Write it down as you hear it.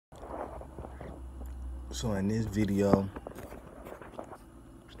So in this video,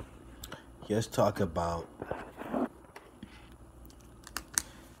 let's talk about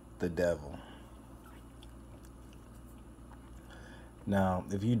the devil. Now,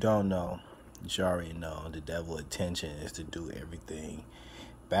 if you don't know, you already know the devil's intention is to do everything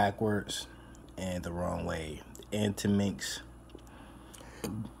backwards and the wrong way, and to mix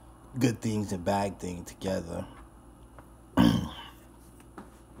good things and bad things together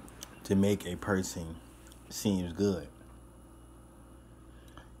to make a person seem good.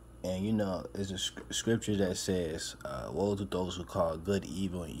 And you know, there's a scripture that says, woe to those who call good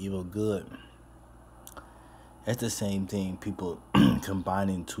evil and evil good. That's the same thing, people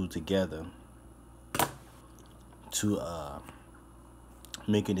combining two together to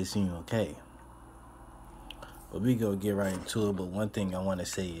making it seem okay. But we gonna get right into it. But one thing I want to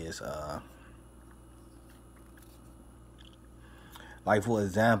say is, like for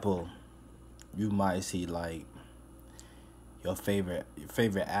example, you might see like your favorite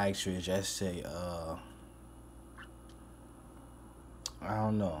actress, just say, I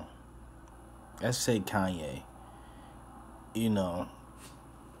don't know, let's say Kanye. You know,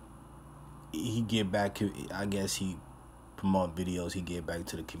 he get back, I guess he promote videos, he get back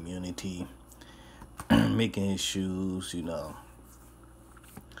to the community, making his shoes, you know.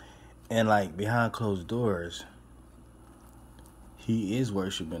 And like behind closed doors, he is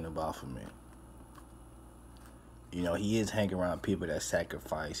worshiping the Baphomet. You know, he is hanging around people that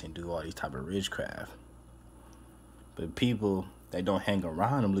sacrifice and do all these type of witchcraft. But people that don't hang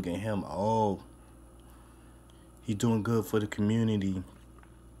around him look at him, oh, he's doing good for the community.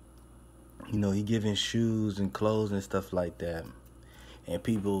 You know, he giving shoes and clothes and stuff like that. And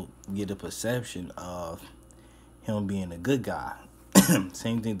people get a perception of him being a good guy.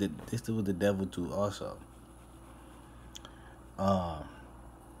 Same thing that this is what the devil do also.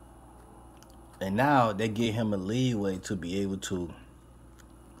 And now they give him a leeway to be able to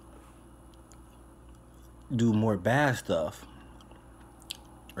do more bad stuff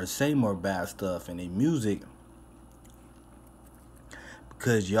or say more bad stuff in their music,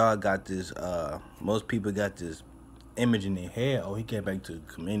 because y'all got this, most people got this image in their head. Oh, he came back to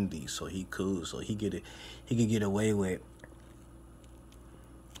the community, so he cool, so he could get away with,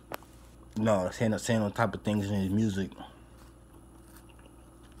 saying on type of things in his music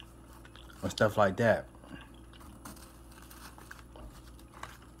and stuff like that.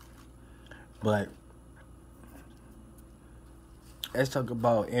 But let's talk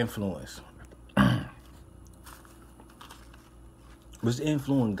about influence. What's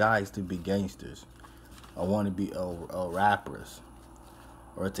influencing guys to be gangsters, or want to be rappers,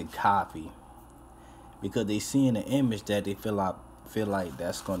 or to copy, because they see in the image that they feel like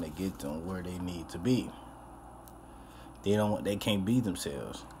that's gonna get them where they need to be. They can't be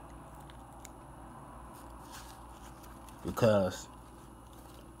themselves, because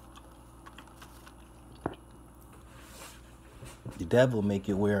the devil make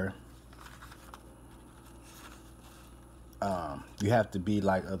it where you have to be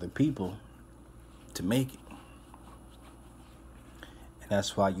like other people to make it. And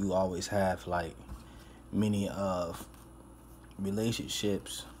that's why you always have like many of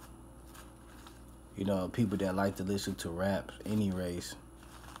relationships, you know, people that like to listen to rap, any race,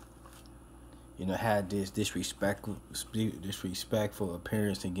 you know, had this disrespectful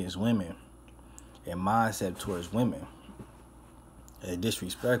appearance against women and mindset towards women. They're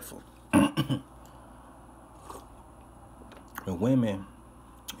disrespectful. And women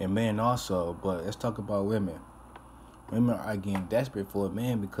and men also, but let's talk about women. Women are getting desperate for a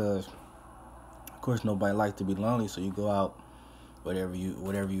man because, of course, nobody likes to be lonely. So you go out, whatever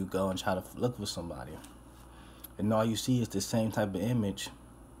you go, and try to look for somebody, and all you see is the same type of image,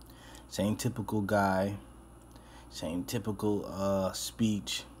 same typical guy, same typical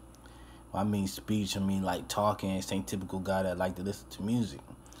speech. Well, I mean like talking. Same typical guy that like to listen to music.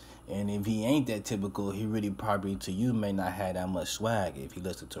 And if he ain't that typical, he really probably to you may not have that much swag. If he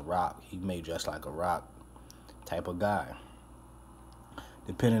listens to rock, he may dress like a rock type of guy,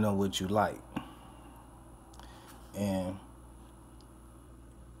 depending on what you like. And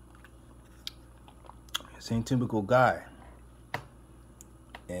same typical guy.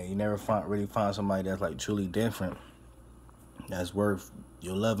 And you never really find somebody that's like truly different, that's worth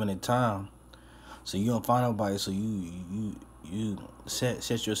your love and time. So you don't find nobody, so you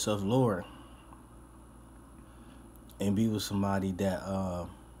set yourself lower and be with somebody that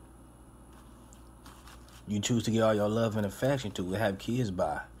you choose to get all your love and affection to, have kids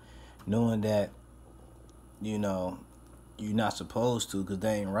by, knowing that, you know, you're not supposed to because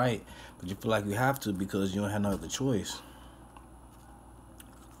they ain't right, but you feel like you have to because you don't have no other choice.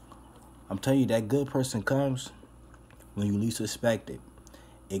 I'm telling you, that good person comes when you least expect it.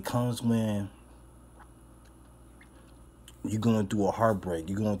 It comes when you're going through a heartbreak,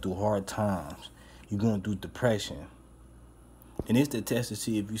 you're going through hard times, you're going through depression. And it's the test to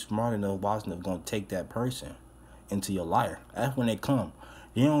see if you're smart enough, wise enough, going to take that person into your life. That's when they come.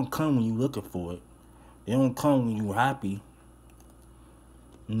 They don't come when you're looking for it. They don't come when you're happy,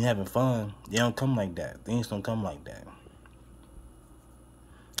 when you're having fun. They don't come like that. Things don't come like that.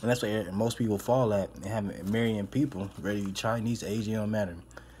 And that's where most people fall at. They have marrying people, whether you Chinese, Asian, don't matter.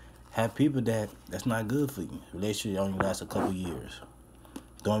 Have people that's not good for you. Relationship only lasts a couple years.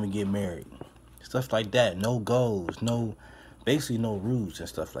 Don't even get married. Stuff like that. No goals. Basically no rules and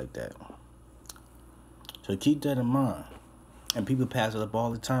stuff like that. So keep that in mind. And people pass it up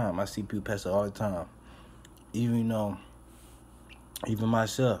all the time. I see people pass it all the time. Even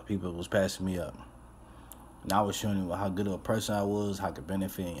myself, people was passing me up. And I was showing you how good of a person I was, how I could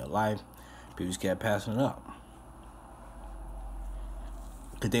benefit in your life. People just kept passing it up.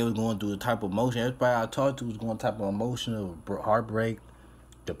 Because they was going through a type of emotion. Everybody I talked to was going through a type of emotion of heartbreak,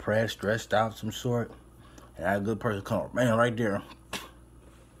 depressed, stressed out, some sort. And I had a good person come, man, right there.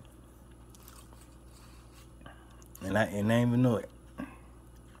 And I didn't even know it.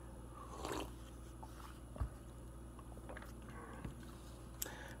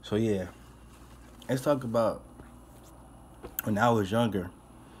 So yeah, let's talk about when I was younger.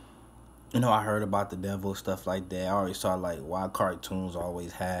 You know, I heard about the devil, stuff like that. I always saw like why cartoons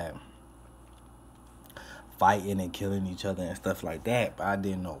always had fighting and killing each other and stuff like that. But I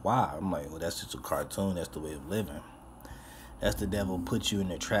didn't know why. I'm like, well, that's just a cartoon. That's the way of living. That's the devil put you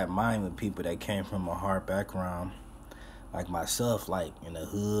in a trapped mind with people that came from a hard background. Like myself, like in the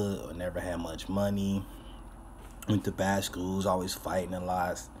hood, or never had much money. Went to bad schools, always fighting a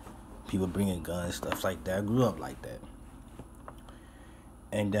lot. People bringing guns, stuff like that. I grew up like that.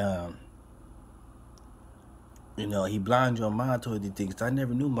 And, you know, he blinds your mind to these things. I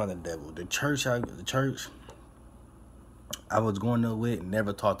never knew about the devil. The church I was going there with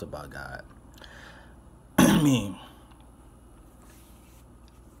never talked about God. I mean,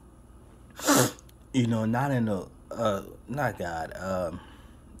 you know, not God.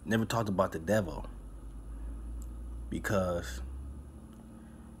 Never talked about the devil. Because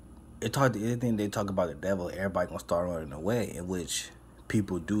anything they talk about the devil, everybody gonna start running away, in which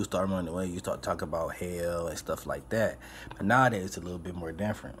people do start running away. You start talking about hell and stuff like that. But nowadays it's a little bit more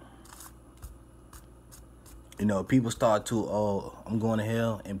different. You know, people start to, oh, I'm going to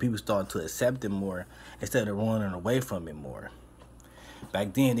hell, and people start to accept it more instead of running away from it more.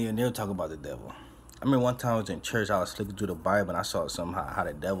 Back then, they would talk about the devil. I remember one time I was in church, I was flicking through the Bible, and I saw somehow how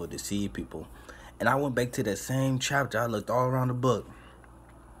the devil deceived people. And I went back to that same chapter. I looked all around the book.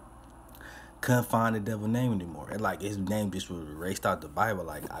 Couldn't find the devil's name anymore. And like his name just was erased out the Bible.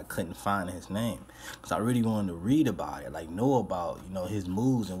 Like I couldn't find his name. Because I really wanted to read about it. Like know about, you know, his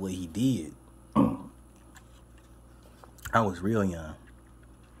moves and what he did. I was real young.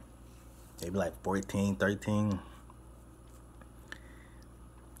 Maybe like 14, 13.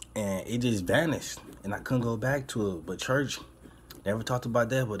 And it just vanished. And I couldn't go back to it. But church never talked about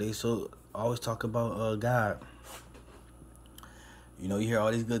that. But they always talk about God. You know, you hear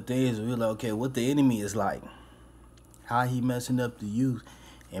all these good things, and we're like, okay, what the enemy is like. How he messing up the youth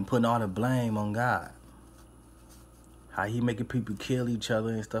and putting all the blame on God. How he making people kill each other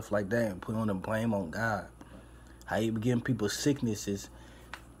and stuff like that and putting all the blame on God. How he giving people sicknesses,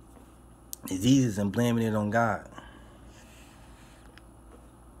 diseases, and blaming it on God.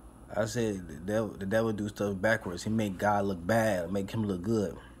 I said the devil do stuff backwards. He make God look bad, make him look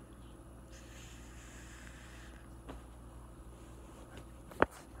good.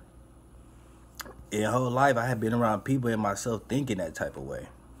 In whole life, I had been around people and myself thinking that type of way.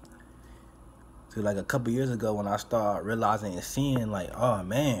 So like a couple years ago when I started realizing and seeing like, oh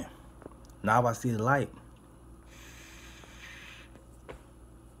man, now I see the light.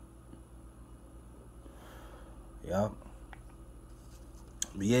 Yup.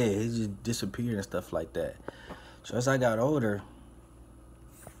 But yeah, he just disappeared and stuff like that. So as I got older,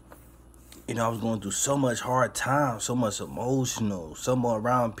 you know, I was going through so much hard time, so much emotional, so much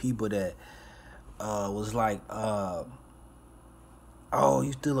around people that was like, oh,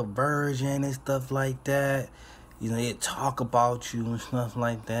 you still a virgin and stuff like that. You know, they talk about you and stuff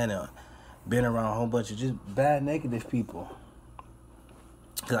like that. And been around a whole bunch of just bad, negative people.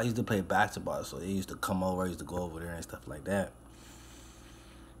 Because I used to play basketball, so they used to come over, I used to go over there and stuff like that.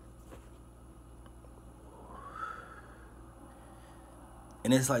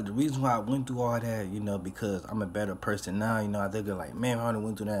 And it's like the reason why I went through all that, you know, because I'm a better person now. You know, I think if I wouldn't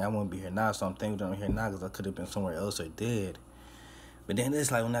went through that, I wouldn't be here now. So I'm thankful I'm here now because I could have been somewhere else or dead. But then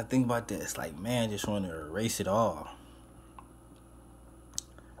it's like, when I think about that, it's like, man, I just want to erase it all.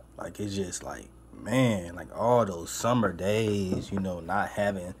 Like, it's just like, man, like all those summer days, not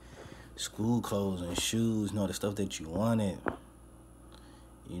having school clothes and shoes, the stuff that you wanted.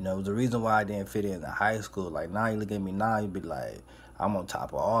 The reason why I didn't fit in high school, like, now you look at me now, you be like, I'm on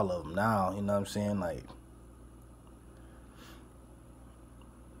top of all of them now, you know what I'm saying? Like,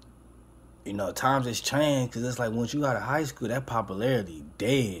 times has changed, because it's like, once you out of high school, that popularity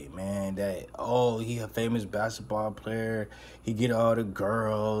dead, man. That, oh, he a famous basketball player, he get all the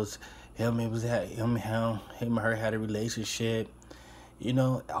girls, him and her had a relationship.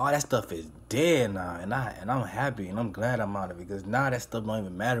 All that stuff is dead now, and I'm happy, and I'm glad I'm out of it, because now that stuff don't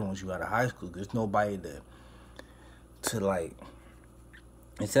even matter once you out of high school. There's nobody to like,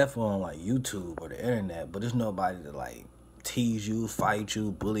 except for on like YouTube or the internet, but there's nobody to like tease you, fight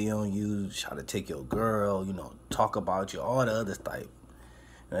you, bully on you, try to take your girl, talk about you, all the other stuff.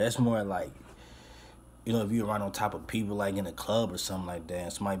 That's more like, if you're around on top of people like in a club or something like that,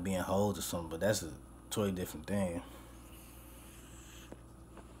 and somebody being hoes or something, but that's a totally different thing.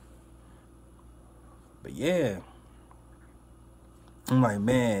 But yeah, I'm like,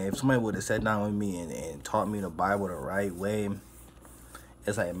 man, if somebody would have sat down with me and taught me the Bible the right way,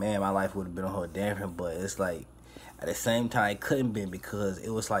 it's like, man, my life would have been a whole different. But it's like, at the same time, it couldn't be, because it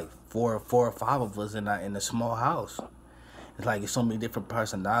was like four or five of us in a small house. It's like, it's so many different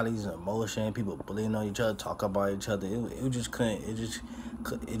personalities and emotion, people bullying on each other, talk about each other. It just couldn't.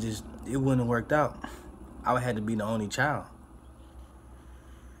 It wouldn't have worked out. I would have to be the only child.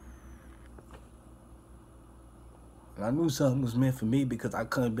 And I knew something was meant for me, because I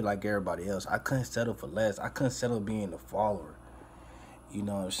couldn't be like everybody else. I couldn't settle for less. I couldn't settle being the follower. You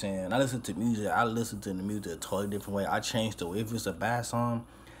know what I'm saying? I listen to music. I listen to the music a totally different way. I changed the way. If it's a bad song,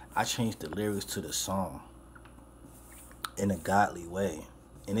 I changed the lyrics to the song in a godly way.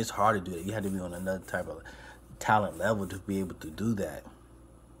 And it's hard to do that. You have to be on another type of talent level to be able to do that.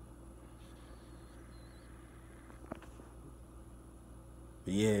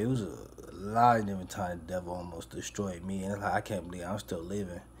 But yeah, it was a lot of different times the devil almost destroyed me. And it's like, I can't believe I'm still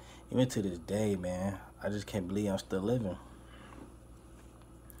living. Even to this day, man, I just can't believe I'm still living.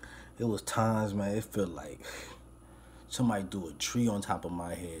 It was times, man, it felt like somebody threw a tree on top of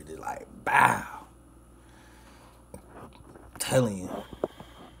my head. It's like, bow. I'm telling you.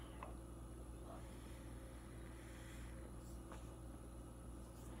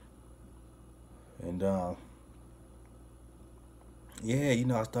 And,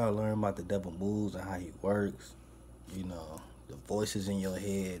 yeah, I started learning about the devil moves and how he works. The voices in your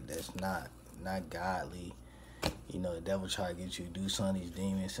head that's not godly. The devil try to get you to do some of these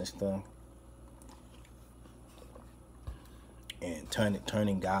demons and stuff. And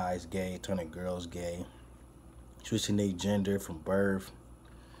turning guys gay, turning girls gay. Switching their gender from birth.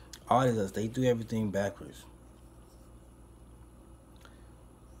 All of us, they do everything backwards.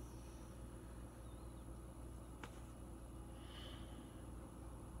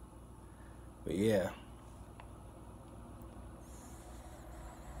 But yeah.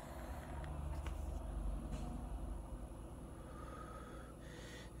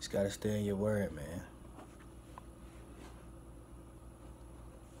 Just gotta stay in your word, man.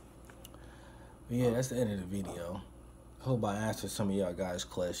 But yeah, that's the end of the video. I hope I answered some of y'all guys'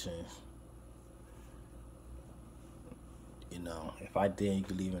 questions. If I did, you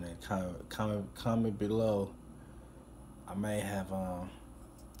can leave in a comment below. I may have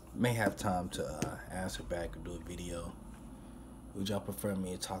time to answer back or do a video. Would y'all prefer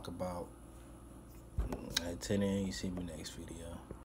me to talk about? At 10 a.m. You see me next video.